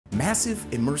Massive,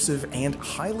 immersive, and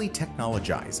highly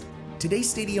technologized,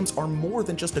 today's stadiums are more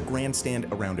than just a grandstand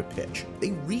around a pitch.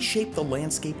 They reshape the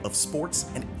landscape of sports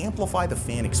and amplify the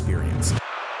fan experience.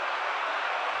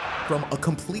 From a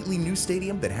completely new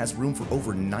stadium that has room for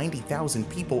over 90,000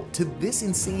 people to this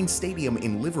insane stadium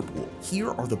in Liverpool, here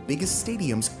are the biggest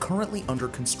stadiums currently under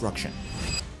construction.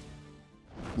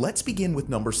 Let's begin with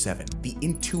number 7, the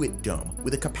Intuit Dome,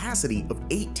 with a capacity of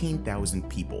 18,000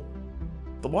 people.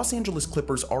 The Los Angeles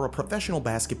Clippers are a professional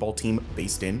basketball team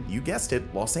based in, you guessed it,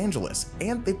 Los Angeles,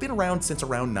 and they've been around since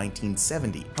around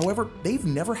 1970. However, they've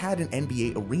never had an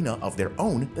NBA arena of their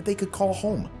own that they could call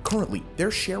home. Currently,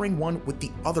 they're sharing one with the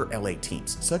other LA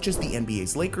teams, such as the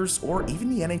NBA's Lakers or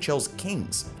even the NHL's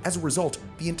Kings. As a result,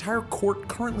 the entire court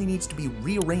currently needs to be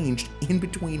rearranged in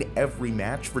between every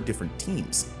match for different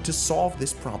teams. To solve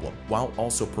this problem, while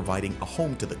also providing a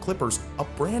home to the Clippers, a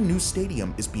brand new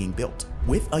stadium is being built.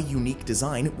 With a unique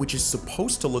design, which is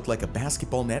supposed to look like a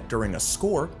basketball net during a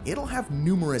score, it'll have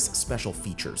numerous special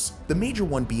features. The major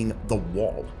one being the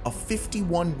wall, a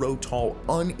 51-row tall,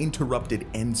 uninterrupted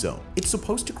end zone. It's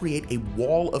supposed to create a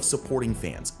wall of supporting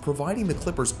fans, providing the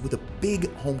Clippers with a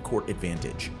big home court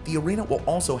advantage. The arena will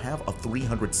also have a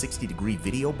 360-degree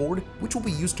video board, which will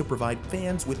be used to provide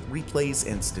fans with replays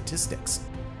and statistics.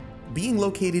 Being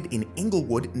located in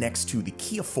Inglewood next to the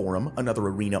Kia Forum, another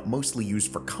arena mostly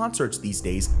used for concerts these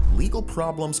days, legal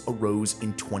problems arose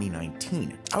in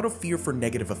 2019. Out of fear for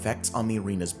negative effects on the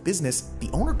arena's business, the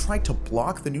owner tried to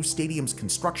block the new stadium's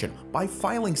construction by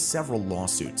filing several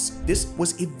lawsuits. This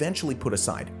was eventually put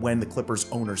aside when the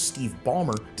Clippers owner Steve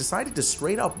Ballmer decided to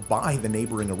straight up buy the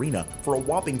neighboring arena for a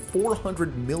whopping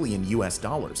 $400 million US.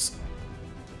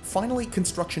 Finally,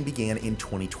 construction began in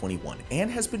 2021 and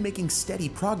has been making steady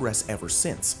progress ever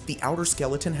since. The outer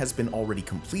skeleton has been already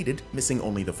completed, missing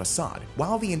only the facade,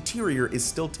 while the interior is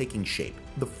still taking shape.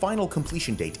 The final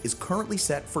completion date is currently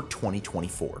set for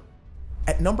 2024.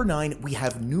 At number 9, we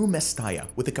have Nou Mestalla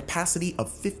with a capacity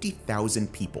of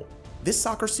 50,000 people. This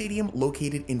soccer stadium,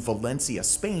 located in Valencia,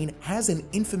 Spain, has an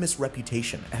infamous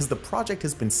reputation as the project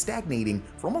has been stagnating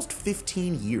for almost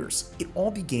 15 years. It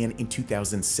all began in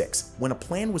 2006 when a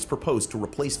plan was proposed to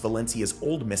replace Valencia's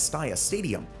old Mestalla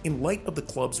Stadium in light of the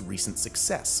club's recent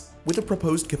success. With a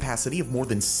proposed capacity of more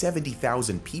than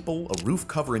 70,000 people, a roof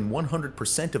covering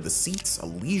 100% of the seats, a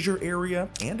leisure area,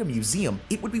 and a museum,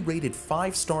 it would be rated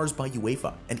 5 stars by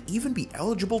UEFA and even be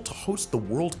eligible to host the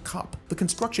World Cup. The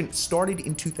construction started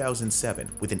in 2007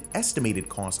 with an estimated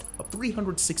cost of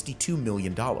 $362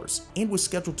 million and was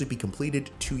scheduled to be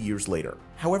completed 2 years later.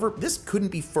 However, this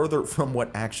couldn't be further from what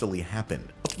actually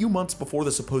happened. A few months before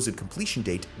the supposed completion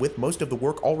date, with most of the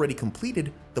work already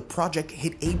completed, the project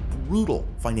hit a brutal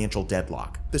financial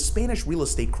deadlock. The Spanish real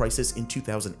estate crisis in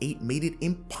 2008 made it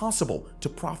impossible to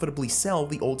profitably sell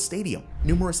the old stadium.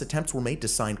 Numerous attempts were made to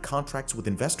sign contracts with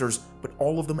investors, but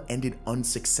all of them ended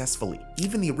unsuccessfully.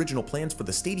 Even the original plans for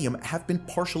the stadium have been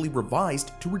partially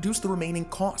revised to reduce the remaining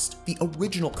cost. The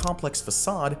original complex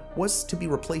facade was to be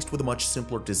replaced with a much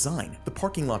simpler design. The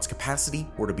parking lot's capacity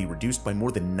were to be reduced by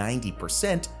more than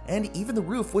 90%, and even the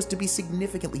roof was to be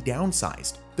significantly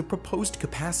downsized. The proposed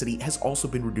capacity has also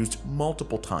been reduced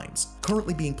multiple times,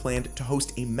 currently being planned to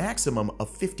host a maximum of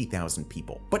 50,000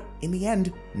 people. But in the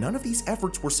end, none of these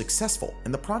efforts were successful,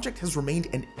 and the project has remained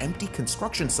an empty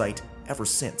construction site ever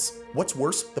since. What's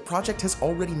worse, the project has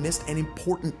already missed an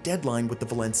important deadline with the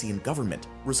Valencian government,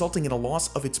 resulting in a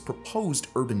loss of its proposed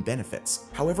urban benefits.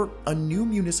 However, a new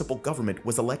municipal government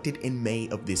was elected in May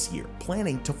of this year,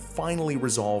 planning to finally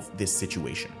resolve this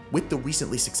situation. With the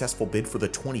recently successful bid for the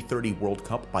 2030 World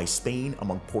Cup by Spain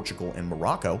among Portugal and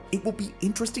Morocco, it will be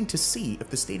interesting to see if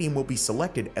the stadium will be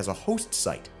selected as a host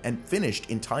site and finished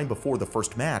in time before the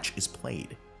first match is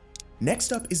played.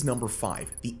 Next up is number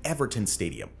 5, the Everton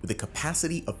Stadium, with a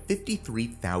capacity of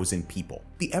 53,000 people.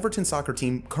 The Everton soccer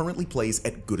team currently plays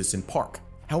at Goodison Park.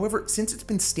 However, since it's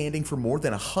been standing for more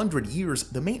than 100 years,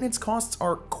 the maintenance costs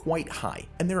are quite high,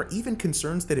 and there are even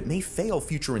concerns that it may fail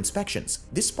future inspections.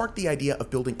 This sparked the idea of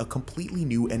building a completely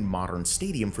new and modern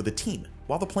stadium for the team.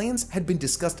 While the plans had been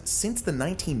discussed since the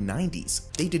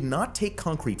 1990s, they did not take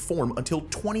concrete form until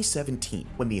 2017,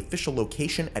 when the official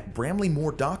location at Bramley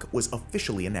Moor Dock was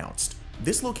officially announced.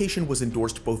 This location was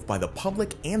endorsed both by the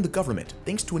public and the government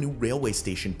thanks to a new railway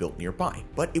station built nearby,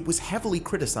 but it was heavily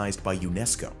criticized by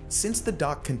UNESCO. Since the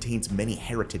dock contains many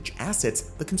heritage assets,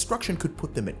 the construction could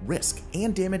put them at risk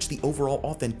and damage the overall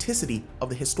authenticity of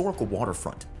the historical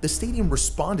waterfront. The stadium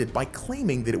responded by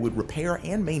claiming that it would repair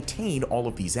and maintain all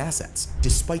of these assets.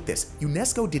 Despite this,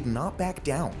 UNESCO did not back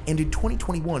down, and in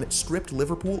 2021 stripped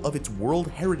Liverpool of its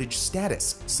World Heritage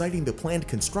status, citing the planned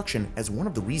construction as one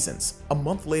of the reasons. A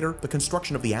month later, the construction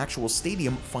construction of the actual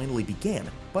stadium finally began,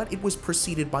 but it was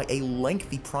preceded by a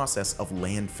lengthy process of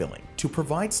land filling. To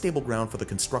provide stable ground for the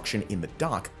construction in the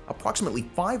dock, approximately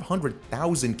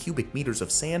 500,000 cubic meters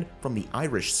of sand from the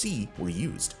Irish Sea were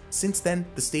used. Since then,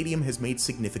 the stadium has made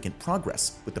significant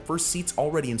progress, with the first seats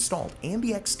already installed and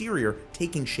the exterior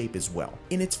taking shape as well.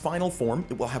 In its final form,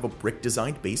 it will have a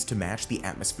brick-designed base to match the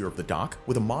atmosphere of the dock,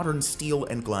 with a modern steel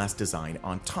and glass design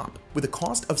on top. With a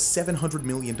cost of $700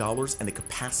 million and a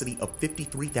capacity of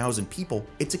 53,000 people,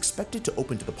 it's expected to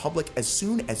open to the public as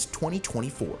soon as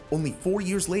 2024. Only 4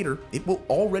 years later, it will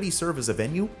already serve as a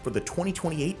venue for the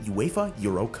 2028 UEFA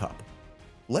Euro Cup.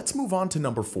 Let's move on to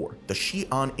number 4, the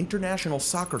Xi'an International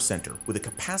Soccer Center with a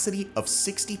capacity of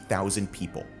 60,000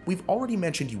 people. We've already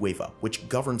mentioned UEFA, which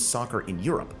governs soccer in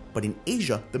Europe, but in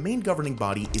Asia, the main governing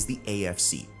body is the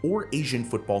AFC, or Asian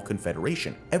Football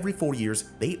Confederation. Every 4 years,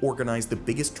 they organize the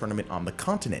biggest tournament on the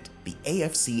continent, the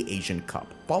AFC Asian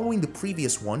Cup. Following the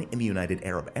previous one in the United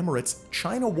Arab Emirates,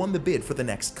 China won the bid for the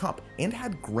next cup and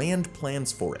had grand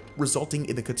plans for it, resulting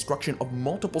in the construction of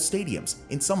multiple stadiums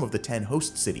in some of the 10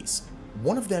 host cities.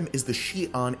 One of them is the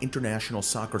Xi'an International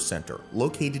Soccer Center,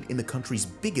 located in the country's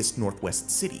biggest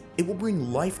northwest city. It will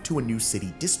bring life to a new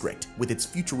city district, with its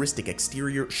futuristic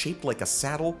exterior shaped like a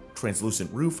saddle,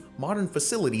 translucent roof, modern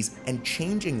facilities, and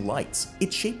changing lights.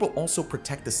 Its shape will also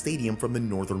protect the stadium from the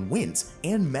northern winds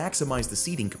and maximize the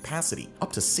seating capacity,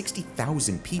 up to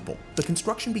 60,000 people. The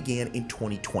construction began in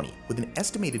 2020 with an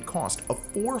estimated cost of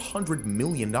 $400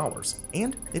 million,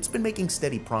 and it's been making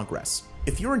steady progress.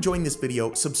 If you're enjoying this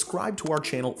video, subscribe to our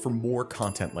channel for more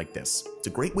content like this. It's a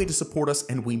great way to support us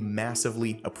and we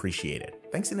massively appreciate it.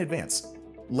 Thanks in advance.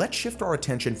 Let's shift our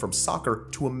attention from soccer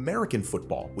to American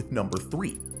football with number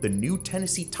 3, the new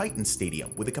Tennessee Titans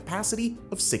Stadium with a capacity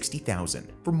of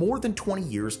 60,000. For more than 20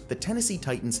 years, the Tennessee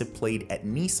Titans have played at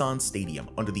Nissan Stadium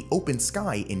under the open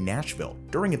sky in Nashville.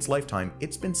 During its lifetime,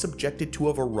 it's been subjected to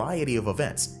a variety of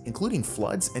events, including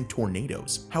floods and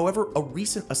tornadoes. However, a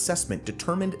recent assessment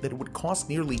determined that it would cost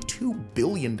nearly $2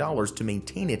 billion to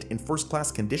maintain it in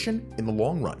first-class condition in the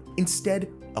long run.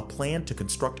 Instead, a plan to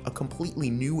construct a completely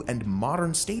new and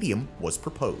modern stadium was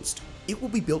proposed. It will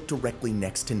be built directly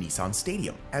next to Nissan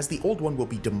Stadium, as the old one will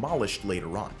be demolished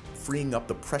later on, freeing up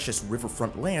the precious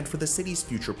riverfront land for the city's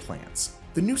future plans.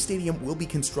 The new stadium will be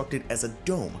constructed as a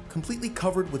dome, completely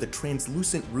covered with a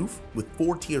translucent roof with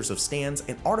 4 tiers of stands,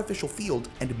 an artificial field,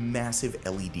 and massive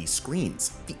LED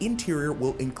screens. The interior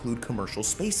will include commercial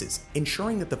spaces,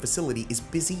 ensuring that the facility is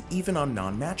busy even on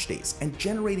non-match days and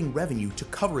generating revenue to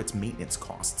cover its maintenance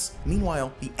costs.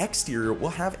 Meanwhile, the exterior will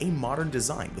have a modern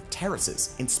design with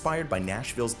terraces inspired by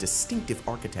Nashville's distinctive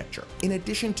architecture. In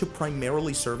addition to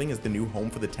primarily serving as the new home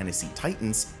for the Tennessee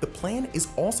Titans, the plan is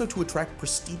also to attract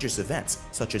prestigious events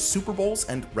such as Super Bowls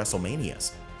and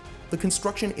WrestleManias. The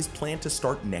construction is planned to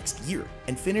start next year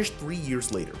and finish 3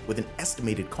 years later with an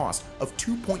estimated cost of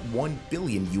 $2.1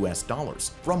 billion,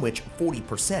 from which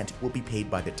 40% will be paid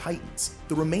by the Titans.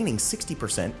 The remaining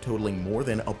 60%, totaling more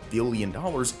than $1 billion,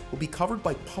 will be covered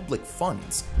by public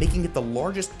funds, making it the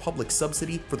largest public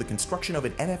subsidy for the construction of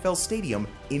an NFL stadium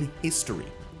in history.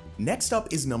 Next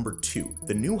up is number 2,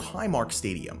 the new Highmark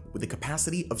Stadium with a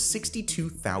capacity of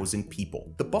 62,000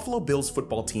 people. The Buffalo Bills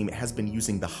football team has been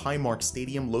using the Highmark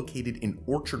Stadium located in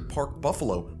Orchard Park,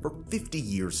 Buffalo for 50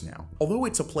 years now. Although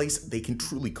it's a place they can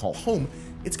truly call home,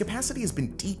 its capacity has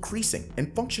been decreasing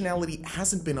and functionality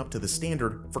hasn't been up to the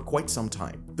standard for quite some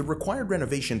time. The required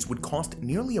renovations would cost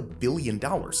nearly $1 billion,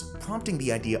 prompting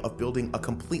the idea of building a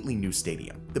completely new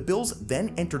stadium. The Bills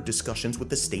then entered discussions with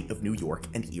the state of New York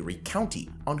and Erie County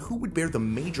on who would bear the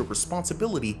major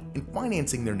responsibility in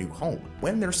financing their new home.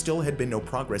 When there still had been no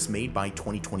progress made by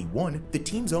 2021, the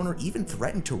team's owner even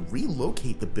threatened to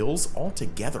relocate the Bills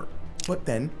altogether. But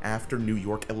then, after New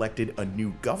York elected a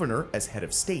new governor as head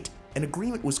of state, an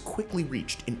agreement was quickly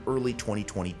reached in early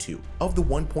 2022. Of the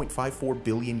 $1.54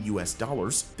 billion,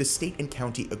 the state and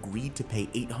county agreed to pay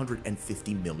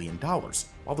 $850 million,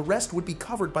 while the rest would be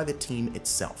covered by the team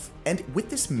itself. And with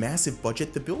this massive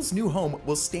budget, the Bills' new home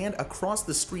will stand across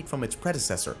the street from its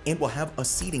predecessor and will have a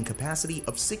seating capacity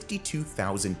of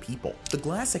 62,000 people. The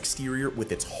glass exterior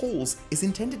with its holes is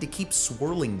intended to keep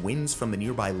swirling winds from the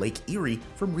nearby Lake Erie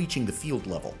from reaching the field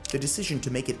level. The decision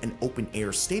to make it an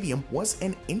open-air stadium was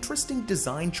an interesting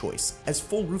design choice, as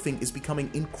full roofing is becoming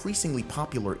increasingly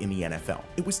popular in the NFL.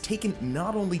 It was taken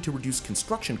not only to reduce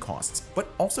construction costs, but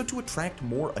also to attract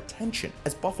more attention,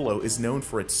 as Buffalo is known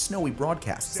for its snowy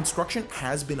broadcasts. Construction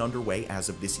has been underway as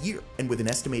of this year, and with an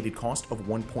estimated cost of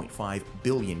 $1.5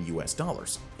 billion,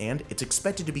 and it's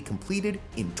expected to be completed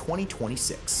in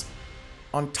 2026.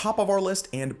 On top of our list,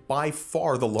 and by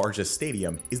far the largest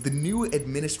stadium, is the new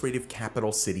administrative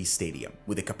capital city stadium,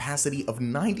 with a capacity of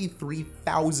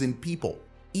 93,000 people.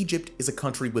 Egypt is a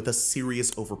country with a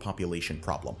serious overpopulation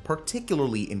problem,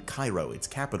 particularly in Cairo, its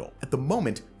capital. At the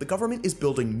moment, the government is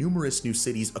building numerous new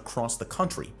cities across the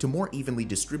country to more evenly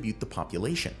distribute the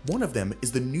population. One of them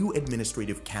is the new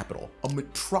administrative capital, a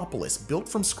metropolis built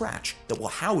from scratch that will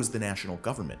house the national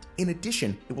government. In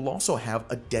addition, it will also have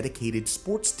a dedicated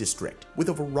sports district with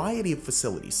a variety of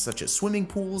facilities such as swimming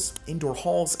pools, indoor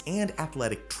halls, and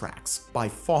athletic tracks. By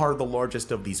far the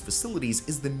largest of these facilities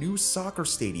is the new soccer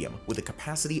stadium with a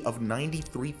capacity of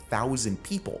 93,000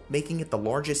 people, making it the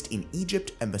largest in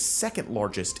Egypt and the second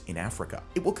largest in Africa.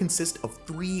 It will consist of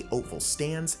 3 oval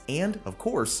stands and, of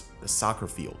course, the soccer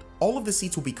field. All of the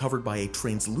seats will be covered by a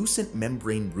translucent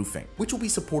membrane roofing, which will be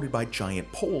supported by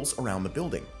giant poles around the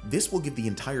building. This will give the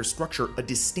entire structure a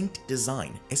distinct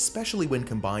design, especially when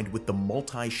combined with the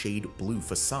multi-shade blue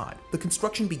facade. The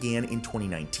construction began in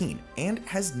 2019 and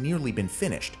has nearly been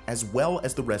finished, as well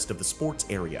as the rest of the sports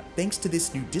area. Thanks to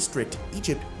this new district,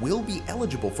 Egypt will be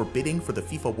eligible for bidding for the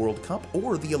FIFA World Cup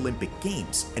or the Olympic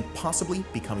Games, and possibly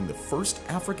becoming the first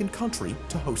African country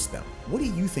to host them. What do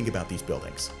you think about these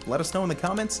buildings? Let us know in the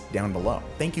comments down below.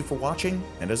 Thank you for watching,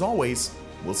 and as always,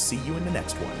 we'll see you in the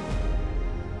next one.